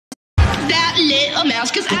that little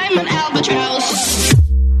mouse, 'cause I'm an albatross.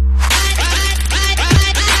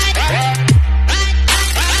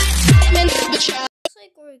 Looks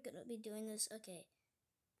like we're gonna be doing this. Okay.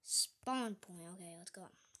 Spawn point. Okay, let's go.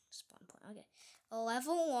 Spawn point. Okay.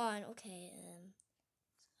 Level 1. Okay.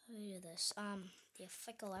 How do we do this? Do you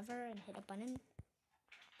flick a lever and hit a button?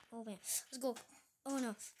 Oh man, let's go. Oh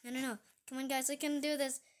no, no. Come on, guys, I can do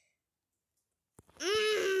this.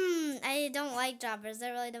 I don't like droppers.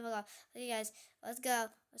 They're really difficult. Okay, guys, let's go.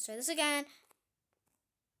 Let's try this again.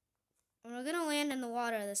 And we're gonna land in the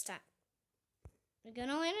water this time. We're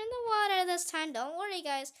gonna land in the water this time. Don't worry,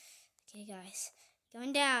 guys. Okay, guys,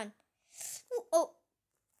 going down. Ooh, oh,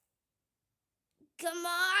 come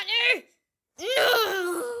on!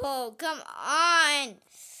 No, come on!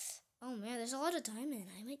 Oh man, there's a lot of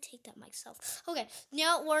diamond. I might take that myself. Okay,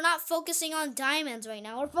 no, we're not focusing on diamonds right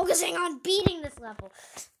now. We're focusing on beating this level.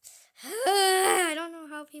 I don't know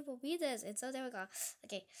how people beat this. It's so difficult.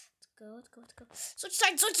 Okay, let's go. Switch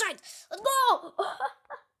sides. Let's go!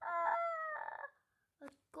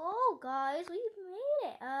 Let's go, guys. We made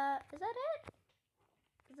it. Is that it?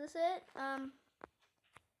 Is this it?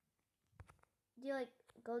 Do you like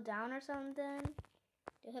go down or something?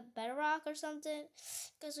 Do you hit bedrock or something?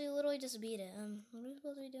 Because we literally just beat it. What are we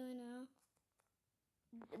supposed to be doing now?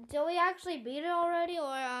 Did we actually beat it already,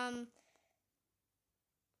 or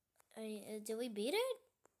did we beat it?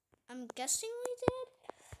 I'm guessing we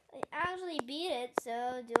did. I actually beat it,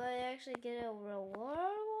 so do I actually get a reward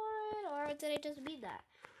for it, or did I just beat that?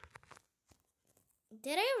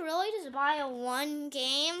 Did I really just buy a one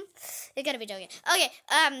game? You gotta be joking. Okay,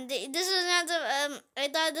 this is not the, I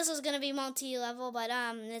thought this was gonna be multi-level, but,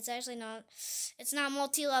 it's actually not. It's not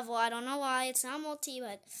multi-level. I don't know why. It's not multi,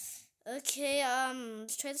 but, okay,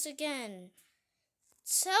 let's try this again.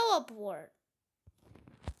 Teleport.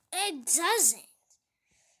 It doesn't.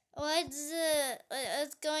 What's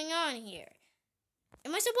going on here?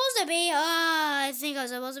 Am I supposed to be, I think I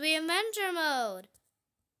was supposed to be in Adventure mode.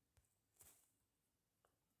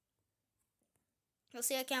 Let's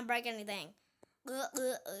see, I can't break anything.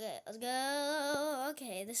 Okay, let's go.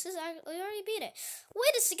 Okay, this is actually, we already beat it.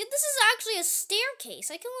 Wait a second, this is actually a staircase.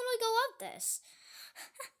 I can literally go up this.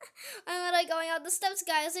 I'm literally going out the steps,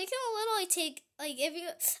 guys. I can literally take, like,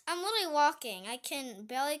 I'm literally walking. I can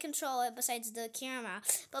barely control it besides the camera.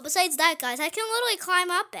 But besides that, guys, I can literally climb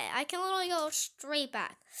up it. I can literally go straight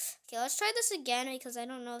back. Okay, let's try this again because I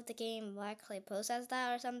don't know if the game will actually process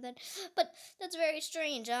that or something. But that's very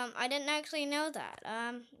strange. I didn't actually know that.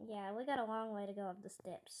 Yeah, we got a long way to go up the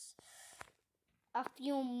steps. A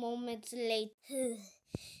few moments later.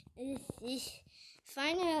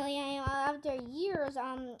 Finally, after years,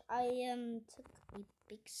 I took a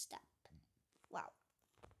big step. Wow.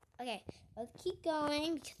 Okay, let's keep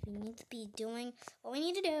going because we need to be doing what we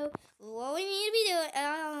need to do. It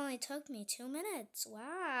only took me 2 minutes.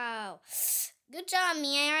 Wow. Good job,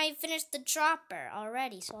 me. I already finished the dropper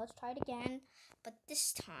already, so let's try it again. But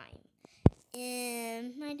this time, I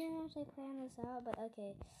didn't actually plan this out, but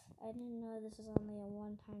okay. I didn't know this was only a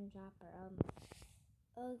one-time dropper.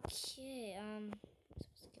 Okay,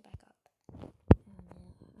 supposed to get back up.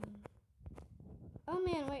 Oh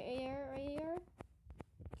man, right here.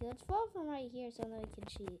 Okay, let's fall from right here so that we can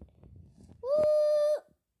cheat. Woo!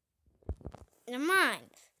 Never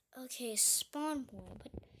mind. Okay, spawn point.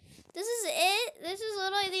 But this is it? This is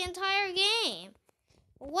literally the entire game.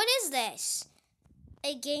 What is this?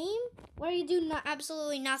 A game where you do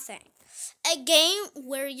absolutely nothing. A game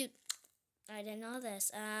where you... I didn't know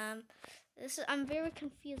this. I'm very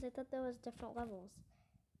confused. I thought there was different levels.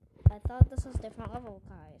 I thought this was different level,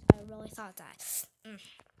 guys. I really thought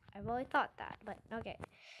that. But okay.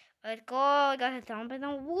 Let's go. I gotta jump in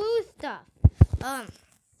the woo stuff.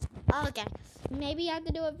 Okay. Maybe I have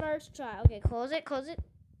to do it first try. Okay, close it.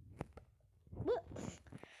 Woo.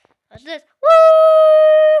 What's this? Woo!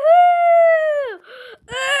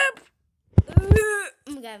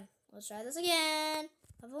 Okay, let's try this again.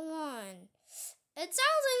 Level 1. It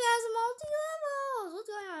sounds like it has multi-levels. What's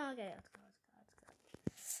going on? Okay, let's go.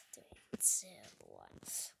 3, 2, 1.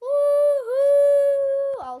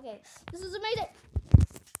 Woohoo! Okay, this is amazing.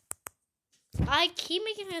 I keep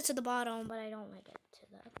making it to the bottom, but I don't make it to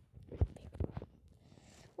the big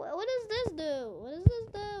one. What does this do?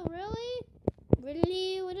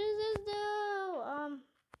 Really? What does this do?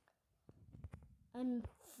 I'm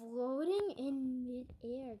floating in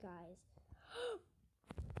mid-air, guys.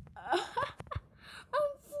 I'm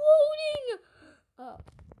floating! Oh,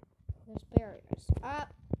 there's barriers.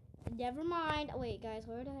 Never mind. Wait, guys,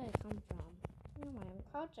 where did I come from? Where am I? I'm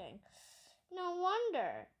crouching. No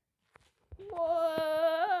wonder.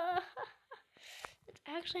 Whoa.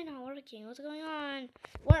 actually not working. What's going on?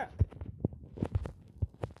 Work.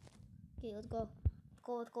 Okay, let's go.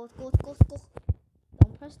 Let's go.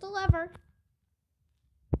 Don't press the lever.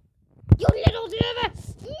 You little lever!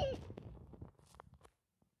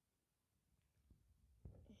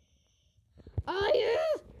 Are you?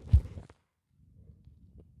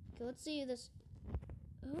 Okay, let's see this.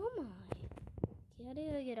 Oh my. Okay, how do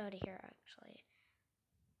I get out of here,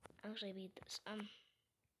 actually beat this. You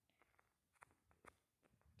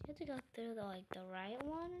have to go through the right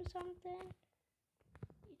one or something?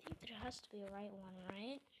 You think there has to be a right one,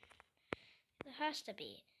 right? There has to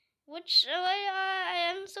be. Which,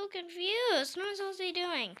 I am so confused. What am I supposed to be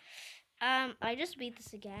doing? I just beat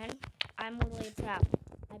this again. I'm literally proud.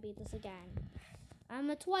 I beat this again.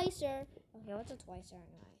 I'm a twicer. Okay, what's a twicer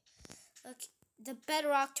anyway? Okay, the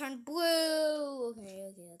bedrock turned blue.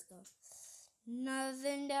 Okay, let's go.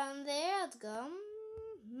 Nothing down there. Let's go.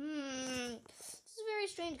 This is very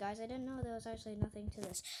strange, guys. I didn't know there was actually nothing to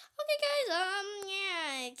this. Okay, guys.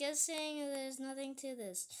 Yeah, guessing there's nothing to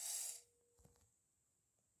this.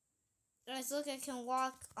 Guys, look, I can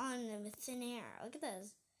walk on thin air. Look at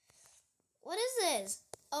this. What is this?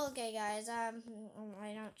 Okay, guys. I'm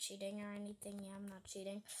not cheating or anything. Yeah, I'm not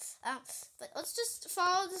cheating. But let's just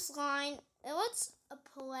follow this line. And let's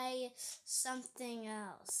play something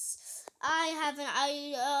else. I have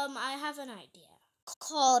an idea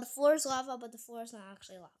called Floor is Lava, but the floor is not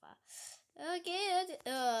actually lava. Okay.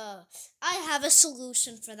 I have a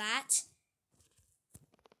solution for that.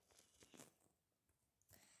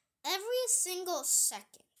 Every single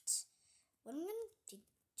second, what I'm going to be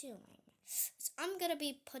doing is I'm going to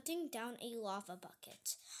be putting down a lava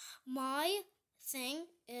bucket. My thing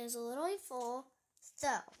is literally full.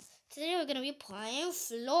 So, today we're going to be playing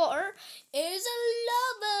Floor is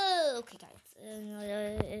Lava. Okay, guys.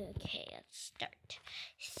 Okay, let's start.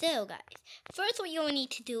 So, guys, first what you'll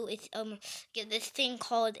need to do is get this thing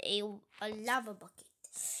called a lava bucket.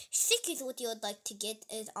 Second, what you would like to get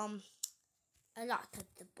is a lot of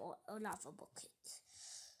the lava bucket.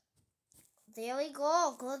 There we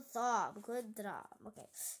go. Good job. Okay,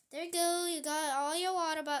 there you go. You got all your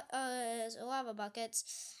lava buckets.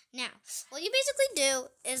 Now, what you basically do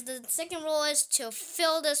is the second rule is to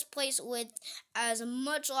fill this place with as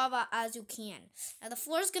much lava as you can. Now, the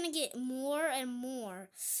floor is gonna get more and more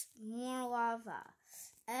lava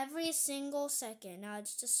every single second. Now,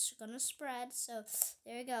 it's just gonna spread. So,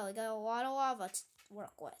 there you go. We got a lot of lava to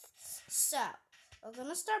work with. So, we're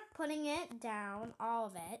gonna start putting it down, all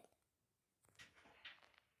of it,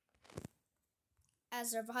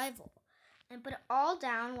 as survival, and put it all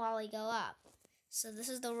down while we go up. So this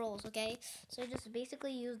is the rules, okay? So just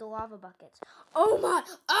basically use the lava buckets. Oh my!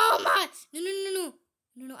 No!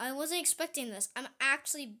 I wasn't expecting this. I'm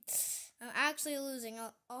actually losing.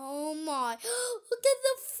 Oh my! Look at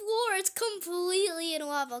the floor. It's completely in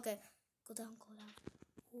lava. Okay, go down.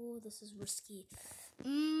 Oh, this is risky.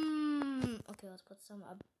 Okay, let's put some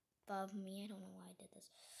above me. I don't know why I did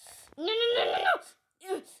this.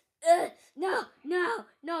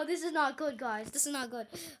 No, this is not good, guys. This is not good.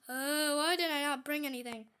 Why did I not bring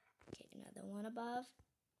anything? Okay, another one above.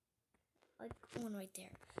 Like one right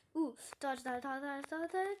there. Ooh, dodge that. Look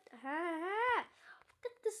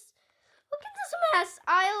at this mess.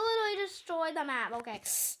 I literally destroyed the map. Okay,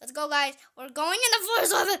 let's go, guys. We're going in the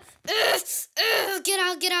forest of it. Get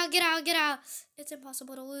out. It's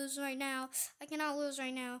impossible to lose right now. I cannot lose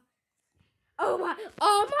right now. Oh my,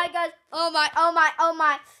 guys. Oh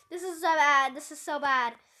my. This is so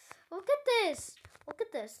bad. Look at this.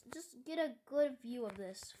 Just get a good view of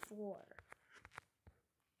this floor.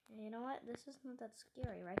 You know what? This is not that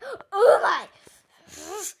scary, right? Oh my!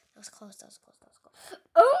 That was close.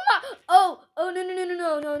 Oh my! Oh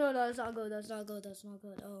no, that's not good.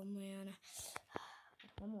 Oh man.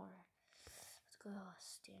 One more. Let's go.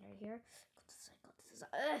 Stand right here. Go to this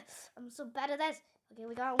side. I'm so bad at this. Okay,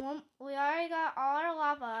 we got one. We already got all our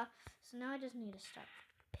lava. So now I just need to start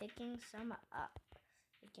picking some up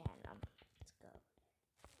again. Let's go.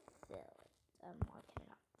 Fill it. I'm marking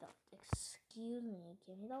it up. Excuse me.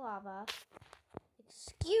 Give me the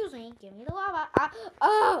lava.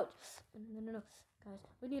 Oh! No. Guys,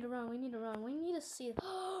 we need to run. We need to see.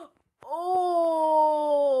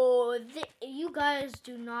 Oh! You guys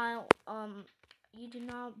do not, you do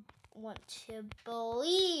not want to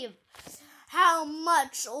believe how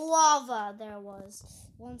much lava there was.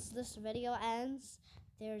 Once this video ends,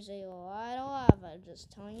 there's a lot of lava.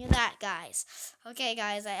 Just telling you that, guys. Okay,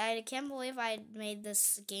 guys, I can't believe I made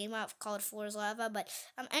this game up called Floor is Lava. But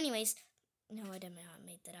anyways, no, I didn't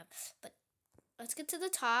make that up. But let's get to the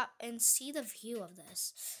top and see the view of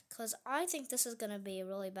this, because I think this is gonna be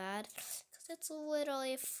really bad. Because It's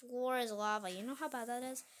literally floor is lava. You know how bad that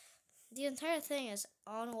is? The entire thing is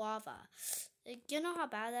on lava. You know how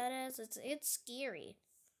bad that is? It's scary.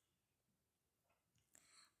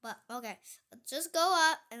 But okay, let's just go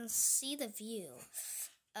up and see the view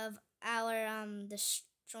of our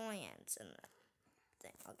destroyance and the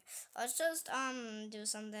thing. Okay, let's just do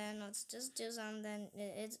something. Let's just do something.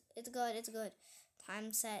 It's good. It's good.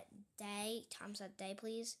 Time set day. Time set day,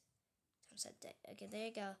 please. Time set day. Okay, there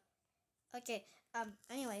you go. Okay.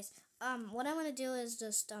 Anyways, what I'm gonna do is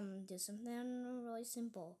just do something really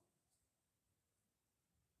simple.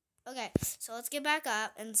 Okay, so let's get back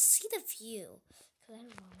up and see the view. Cause I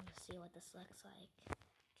don't want to see what this looks like.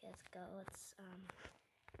 Okay, let's go. Let's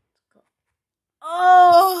go.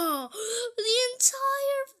 Oh, the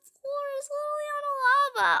entire floor is literally on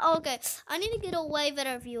lava. Okay, I need to get a way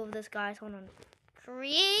better view of this, guys. Hold on.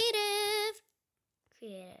 Creative.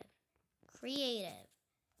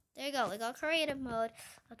 There you go. We got creative mode.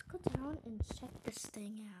 Let's go down and check this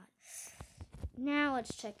thing out. Now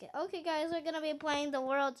let's check it. Okay, guys, we're gonna be playing the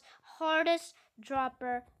world's hardest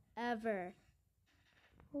dropper ever.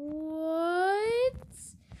 What?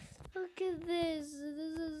 Look at this. This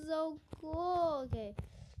is so cool. Okay,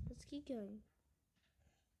 let's keep going.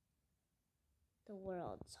 The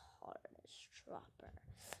world's hardest dropper.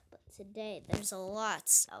 But today there's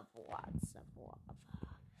lots of lava.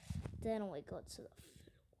 Then we go to the floor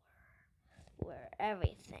where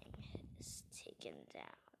everything is taken down.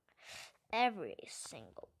 Every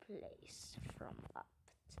single place from up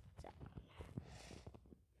to down.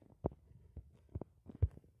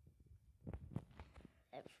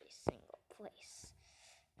 Every single place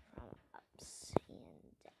from ups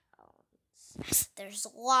and downs. There's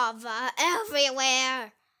lava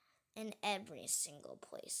everywhere. In every single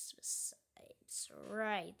place besides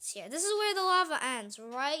right here. This is where the lava ends.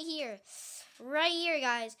 Right here. Right here,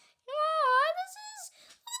 guys.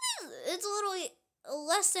 It's literally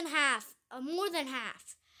less than half. More than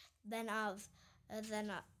half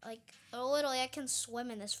like literally I can swim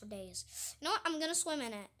in this for days. You know what? I'm gonna swim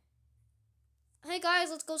in it. Hey guys,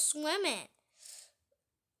 let's go swim it.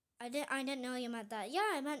 I didn't know you meant that.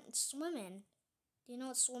 Yeah, I meant swimming. Do you know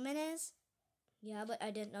what swimming is? Yeah, but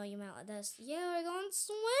I didn't know you meant like this. Yeah, we're going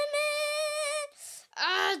swimming.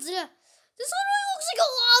 This literally looks like a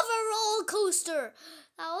lava roller coaster.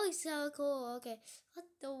 That looks so cool. Okay, let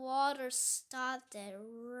the water stop there,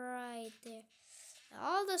 right there.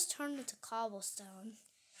 All this turned into cobblestone.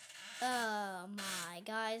 Oh my,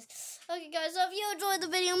 guys. Okay, guys, so if you enjoyed the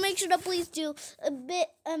video, make sure to please do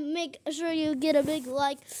make sure you get a big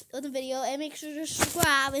like on the video, and make sure to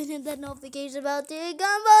subscribe and hit that notification bell to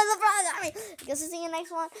come on the frog army. I guess I'll see you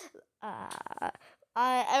next one.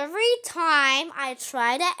 Every time I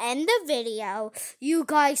try to end the video, you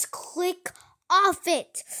guys click off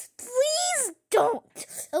it. Please don't.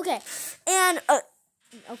 Okay, and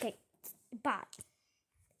okay, bye.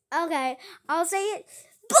 Okay, I'll say it.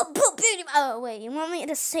 Oh, wait, you want me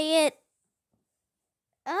to say it?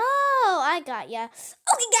 Oh, I got ya.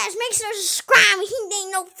 Okay, guys, make sure to subscribe and hit that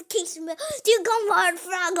notification bell. Do you come hard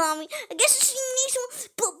frog on me? I guess I'll see you next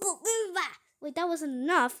one. Wait, that wasn't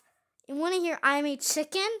enough. You want to hear I'm a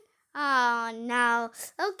chicken? Oh, no.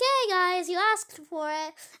 Okay, guys, you asked for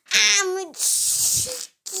it. I'm a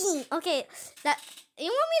chicken. Okay,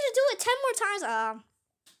 you want me to do it 10 more times?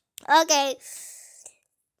 Okay.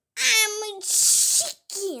 I'm a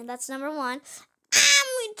chicken. That's number 1. I'm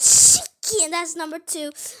a chicken. That's number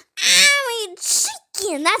 2. I'm a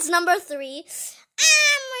chicken. That's number 3.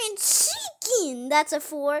 I'm a chicken. That's a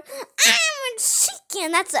 4. I'm a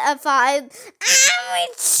chicken. That's a 5. I'm a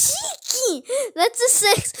chicken. That's a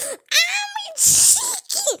 6. I'm a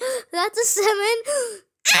chicken. That's a 7.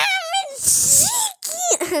 I'm a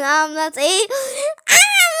chicken. That's 8. I'm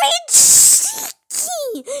a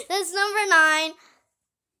chicken. That's number 9.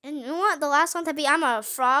 And you want the last one to be I'm a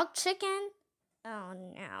frog chicken? Oh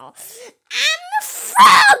no. I'm a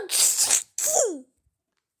frog chicken!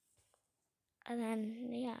 And then,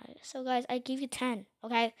 yeah. So guys, I gave you 10,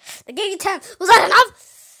 okay? I gave you 10. Was that enough?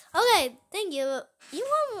 Okay, thank you. You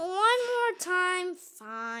want one more time?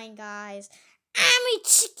 Fine, guys. I'm a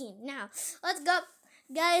chicken. Now, let's go.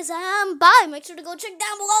 Guys, bye. Make sure to go check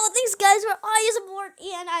down below. Thanks, guys, for all your support.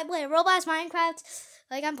 And I play Roblox Minecraft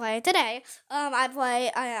like I'm playing today. I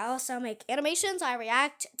also make animations. I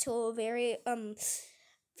react to very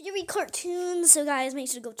cartoons. So, guys, make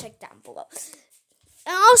sure to go check down below.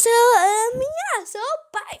 And also, yeah, so,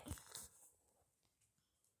 bye.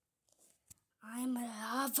 I'm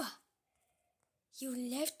lava. You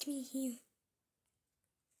left me here.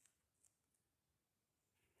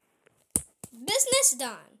 Business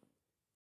done.